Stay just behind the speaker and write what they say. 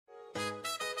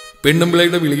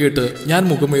പെണ്ണുമ്പിളയുടെ വിളി കേട്ട് ഞാൻ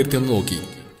മുഖമുയർത്തിയൊന്ന് നോക്കി.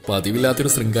 പതിവില്ലാത്തൊരു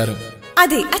ശൃംഗാരം.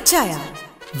 അതെ അച്ചായ.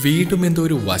 വീണ്ടും എന്തോ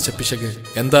ഒരു വശപ്പിശക്.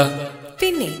 എന്താ?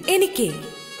 പിന്നെ എനിക്ക്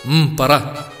പറ.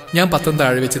 ഞാൻ പത്രം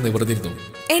താഴെ വെച്ച് നിവർന്നിരുന്നു.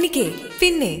 എനിക്ക്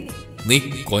പിന്നെ നീ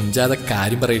കൊഞ്ചാതെ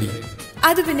കാര്യം പറയടി.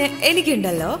 അത് പിന്നെ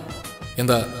എനിക്കുണ്ടല്ലോ.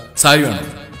 എന്താ സാരി വേണം?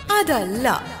 അതല്ല.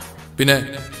 പിന്നെ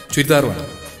ചുരിദാർ വേണം?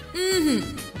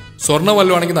 സ്വർണ്ണ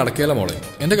വല്ലവാണെങ്കിൽ നടക്കേല മോളെ,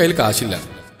 എന്റെ കയ്യിൽ കാശില്ല.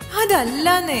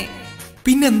 അതല്ലേ.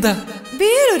 പിന്നെന്താ?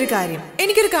 വേറൊരു കാര്യം,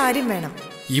 എനിക്കൊരു കാര്യം വേണം.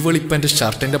 ഇവളിപ്പ എന്റെ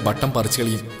ഷർട്ടിന്റെ ബട്ടൺ പറിച്ചു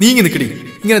കളിയും. നീങ്ങി നിക്കടി.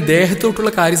 ഇങ്ങനെ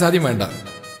ദേഹത്തോട്ടുള്ള കാര്യസാധ്യം വേണ്ട.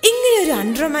 ഇങ്ങനെ ഒരു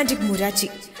അൺറൊമാൻറ്റിക് മുരാച്ചി.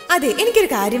 അതെ, എനിക്കൊരു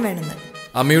കാര്യം വേണമെന്ന്.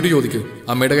 അമ്മയോട് ചോദിക്കൂ.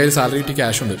 അമ്മയുടെ കയ്യിൽ സാലറി കിട്ടി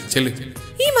ക്യാഷ് ഉണ്ട്. ചെല്ല്.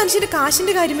 ഈ മനുഷ്യന്റെ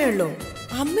കാശിന്റെ കാര്യമേ ഉള്ളൂ.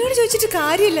 അമ്മയോട് ചോദിച്ചിട്ട്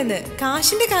കാര്യമില്ലെന്ന്.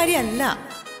 കാശിന്റെ കാര്യമല്ല.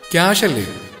 ക്യാഷ് അല്ലേ?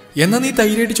 എന്നാ നീ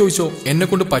ധൈര്യമായിട്ട് ചോദിച്ചോ. എന്നെ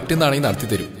കൊണ്ട് പറ്റുന്നതാണെങ്കിൽ നടത്തി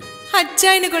തരും.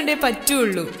 അച്ചായനെ കൊണ്ടേ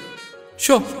പറ്റുള്ളൂ.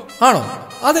 ഷോ ആണോ?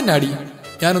 അതെന്നാടി?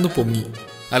 ഞാനൊന്ന് പൊങ്ങി.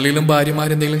 അല്ലെങ്കിലും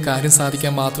ഭാര്യമാരെന്തെങ്കിലും കാര്യം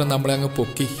സാധിക്കാൻ മാത്രം നമ്മളെ അങ്ങ്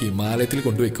പൊക്കി ഹിമാലയത്തിൽ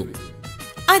കൊണ്ടുവയ്ക്കും.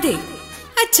 അതെ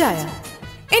അച്ചായ,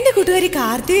 എന്റെ കൂട്ടുകാരി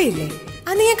കാർത്തികയില്ലേ,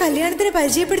 അന്ന് ഞാൻ കല്യാണത്തിന്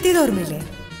പരിചയപ്പെടുത്തിയത് ഓർമ്മയില്ലേ?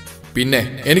 പിന്നെ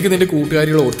എനിക്ക് നിന്റെ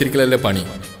കൂട്ടുകാരികൾ ഓർത്തിരിക്കലല്ലേ പണി.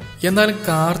 എന്നാലും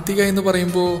കാർത്തിക എന്ന്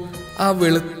പറയുമ്പോ ആ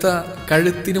വെളുത്ത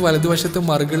കഴുത്തിന് വലതുവശത്ത്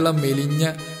മറുകുള്ള മെലിഞ്ഞ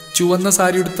ചുവന്ന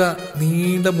സാരി എടുത്ത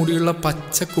നീണ്ട മുടിയുള്ള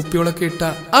പച്ച കുപ്പികളൊക്കെ ഇട്ട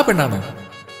ആ പെണ്ണാണോ?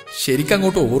 ശരിക്കും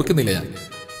അങ്ങോട്ട് ഓർക്കുന്നില്ല ഞാൻ.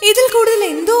 ഇതിൽ കൂടുതൽ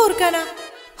എന്തോ ഓർക്കാനാ?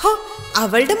 ഹോ,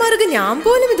 അവളുടെ മറുക് ഞാൻ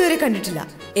പോലും ഇതുവരെ കണ്ടിട്ടില്ല.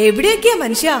 എവിടെയൊക്കെയാ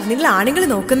മനുഷ്യ നിങ്ങൾ ആണുങ്ങൾ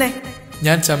നോക്കുന്നേ?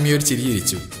 ഞാൻ ചമ്മിയൊരു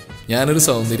ചിരിയിരിച്ചു. ഞാനൊരു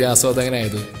സൗന്ദര്യ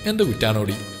ആസ്വാദകനായത് എന്റെ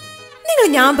കുറ്റാണോടി. നിങ്ങൾ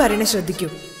ഞാൻ പറയണ ശ്രദ്ധിക്കൂ.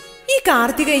 ഈ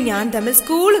കാർത്തികയും ഞാൻ തമ്മിൽ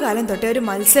സ്കൂൾ കാലം തൊട്ടേ ഒരു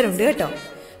മത്സരമുണ്ട് കേട്ടോ.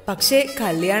 പക്ഷേ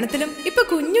കല്യാണത്തിലും ഇപ്പൊ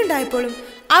കുഞ്ഞുണ്ടായപ്പോഴും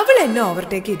അവൾ എന്നെ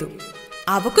ഓവർടേക്ക് ചെയ്തു.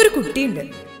 അവക്കൊരു കുട്ടിയുണ്ട്.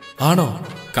 ആണോ?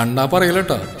 കണ്ടാ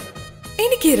പറയലട്ടോ.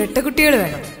 എനിക്ക് ഇരട്ട കുട്ടികൾ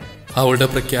വേണം. അവളുടെ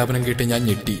പ്രഖ്യാപനം കേട്ട് ഞാൻ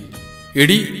ഞെട്ടി.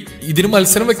 എടി, ഇതിന്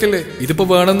മത്സരം വെക്കല്ലേ. ഇതിപ്പോ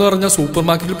വേണമെന്ന് പറഞ്ഞാൽ സൂപ്പർ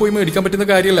മാർക്കറ്റിൽ പോയി മേടിക്കാൻ പറ്റുന്ന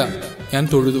കാര്യമല്ല. ഞാൻ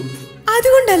തൊഴുതു.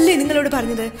 അതുകൊണ്ടല്ലേ നിങ്ങളോട്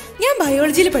പറഞ്ഞത് ഞാൻ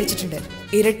ബയോളജിയിൽ പഠിച്ചിട്ടുണ്ട്.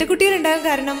 ഇരട്ട കുട്ടികൾ ഉണ്ടാകാൻ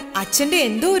കാരണം അച്ഛന്റെ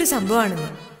എന്തോ ഒരു സംഭവമാണെന്ന്.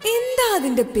 എന്താ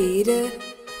അതിന്റെ പേര്?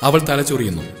 അവൾ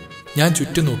തലചൊറിയുന്നു. ഞാൻ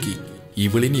ചുറ്റും നോക്കി.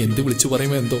 ഇവളിനി എന്ത് വിളിച്ചു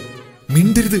പറയുമോ എന്തോ.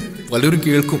 മിണ്ടരുത്, വല്ലവരും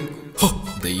കേൾക്കും. ഹോ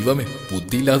ദൈവമേ,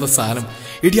 ബുദ്ധിയില്ലാത്ത സാധനം.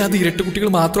 എടി, അത് ഇരട്ട കുട്ടികൾ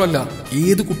മാത്രമല്ല,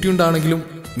 ഏത് കുട്ടിയുണ്ടാണെങ്കിലും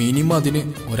മിനിമം അതിന്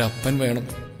ഒരപ്പൻ വേണം.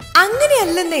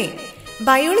 അങ്ങനെയല്ലെന്നേ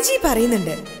ബയോളജി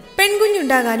പറയുന്നുണ്ട്.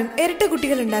 പെൺകുഞ്ഞുണ്ടാകാനും ഇരട്ട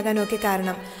കുട്ടികൾ ഉണ്ടാകാനും ഒക്കെ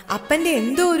കാരണം അപ്പന്റെ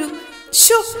എന്തോ ഒരു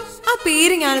ആ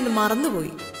പേര് ഞാനൊന്ന്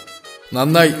മറന്നുപോയി.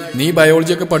 നന്നായി, നീ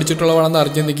ബയോളജി ഒക്കെ പഠിച്ചിട്ടുള്ളവാണെന്ന്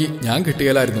അറിഞ്ഞെങ്കിൽ ഞാൻ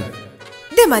കിട്ടിയാലായിരുന്നു.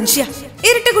 ഇതേ മനുഷ്യ,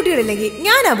 ഇരട്ട കുട്ടികളില്ലെങ്കിൽ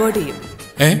ഞാൻ അബോർട്ട് ചെയ്യും.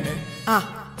 ആ,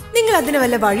 നിങ്ങൾ അതിന്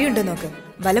വല്ല വഴിയുണ്ടോ നോക്ക്.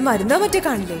 വല്ല മരുന്നോ മറ്റോ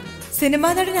കാണില്ലേ? സിനിമാ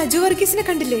നടൻ അജു വർഗീസിനെ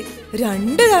കണ്ടില്ലേ?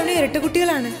 2 തവണ ഇരട്ട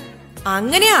കുട്ടികളാണ്.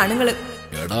 അങ്ങനെ ആണുങ്ങള്.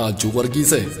 എടാ അജു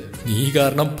വർഗീസേ, നീ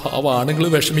കാരണം പാവ ആണുങ്ങള്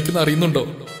വിഷമിക്കുന്ന അറിയുന്നുണ്ടോ?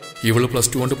 ഇവള്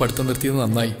 +2 കൊണ്ട് പഠിത്തം നിർത്തിയത്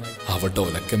നന്നായി. അവളുടെ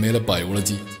ഒലക്കമേലെ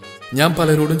ബയോളജി. ഞാൻ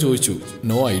പലരോടും ചോദിച്ചു.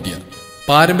 No idea.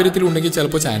 പാരമ്പര്യത്തിലുണ്ടെങ്കിൽ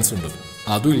ചിലപ്പോൾ ചാൻസ് ഉണ്ട്.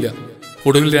 അതുമില്ല.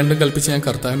 ഒടുവിൽ രണ്ടും കൽപ്പിച്ച് ഞാൻ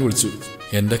കർത്താവിനെ വിളിച്ചു.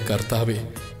 എന്റെ കർത്താവേ,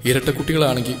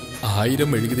 ഇരട്ടക്കുട്ടികളാണെങ്കിൽ 1000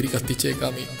 മെഴുകുതിരി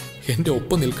കത്തിച്ചേക്കാമേ. എന്റെ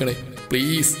ഒപ്പം നിൽക്കണേ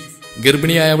പ്ലീസ്.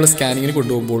 ഗർഭിണിയായ അവളെ സ്കാനിങ്ങിന്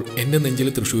കൊണ്ടുപോകുമ്പോൾ എന്റെ നെഞ്ചിൽ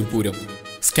തൃശ്ശൂർ പൂരം.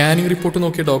 സ്കാനിങ് റിപ്പോർട്ട്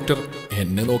നോക്കിയ ഡോക്ടർ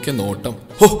എന്നെ നോക്കിയ നോട്ടം.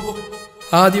 ഹോ,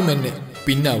 ആദ്യം എന്നെ,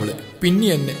 പിന്നെ അവള്, പിന്നെ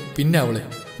എന്നെ, പിന്നെ അവളെ.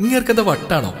 ഇങ്ങേർക്കെന്താ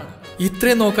വട്ടാണോ?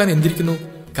 ഇത്രയും നോക്കാൻ എന്തിരിക്കുന്നു?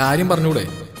 കാര്യം പറഞ്ഞൂടെ?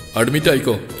 അഡ്മിറ്റ്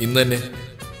ആയിക്കോ ഇന്ന് തന്നെ.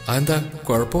 അതെന്താ,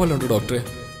 കുഴപ്പമല്ലുണ്ട് ഡോക്ടറെ?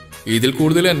 ഇതിൽ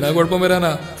കൂടുതൽ എന്നാ കുഴപ്പം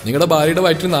വരാനാ? നിങ്ങളുടെ ഭാര്യയുടെ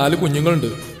വയറ്റിൽ 4 കുഞ്ഞുങ്ങളുണ്ട്.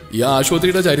 ഈ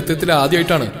ആശുപത്രിയുടെ ചരിത്രത്തിൽ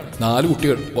ആദ്യമായിട്ടാണ് 4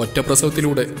 കുട്ടികൾ ഒറ്റ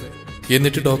പ്രസവത്തിലൂടെ.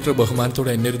 എന്നിട്ട് ഡോക്ടർ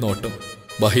ബഹുമാനത്തോടെ എന്നെ ഒരു നോട്ടം.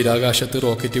 ബഹിരാകാശത്ത്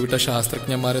റോക്കറ്റ് വിട്ട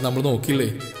ശാസ്ത്രജ്ഞന്മാരെ നമ്മൾ നോക്കില്ലേ,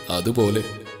 അതുപോലെ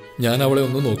ഞാൻ അവളെ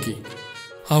ഒന്ന് നോക്കി.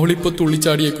 അവളിപ്പോ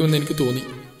തുള്ളിച്ചാടിയേക്കുമെന്ന് എനിക്ക് തോന്നി.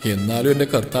 എന്നാലും എന്റെ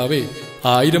കർത്താവേ,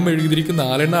 1000 മെഴുകുതിരിക്ക്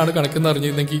 4 എണ്ണമാണ് കണക്കെന്ന്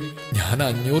അറിഞ്ഞിരുന്നെങ്കിൽ ഞാൻ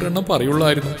 500 എണ്ണം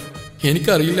പറയുള്ളായിരുന്നു.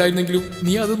 എനിക്കറിയില്ലായിരുന്നെങ്കിലും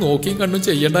നീ അത് നോക്കിയും കണ്ടും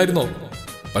ചെയ്യണ്ടായിരുന്നോ?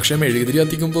 പക്ഷെ മെഴുകുതിരി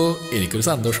കത്തിക്കുമ്പോൾ എനിക്കൊരു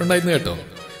സന്തോഷം ഉണ്ടായിരുന്നു കേട്ടോ.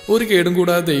 ഒരു കേടും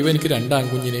കൂടാതെ ദൈവം എനിക്ക് 2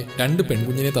 ആൺകുഞ്ഞിനെ 2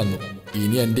 പെൺകുഞ്ഞിനെ തന്നു.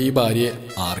 ഇനി എന്റെ ഈ ഭാര്യയെ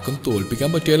ആർക്കും തോൽപ്പിക്കാൻ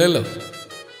പറ്റിയല്ലോ.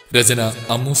 രചന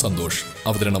അമ്മു സന്തോഷ്.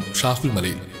 അവതരണം ഷാഹുൽ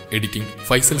മലയിൽ. Editing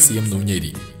Faisal CM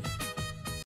Nooncheri.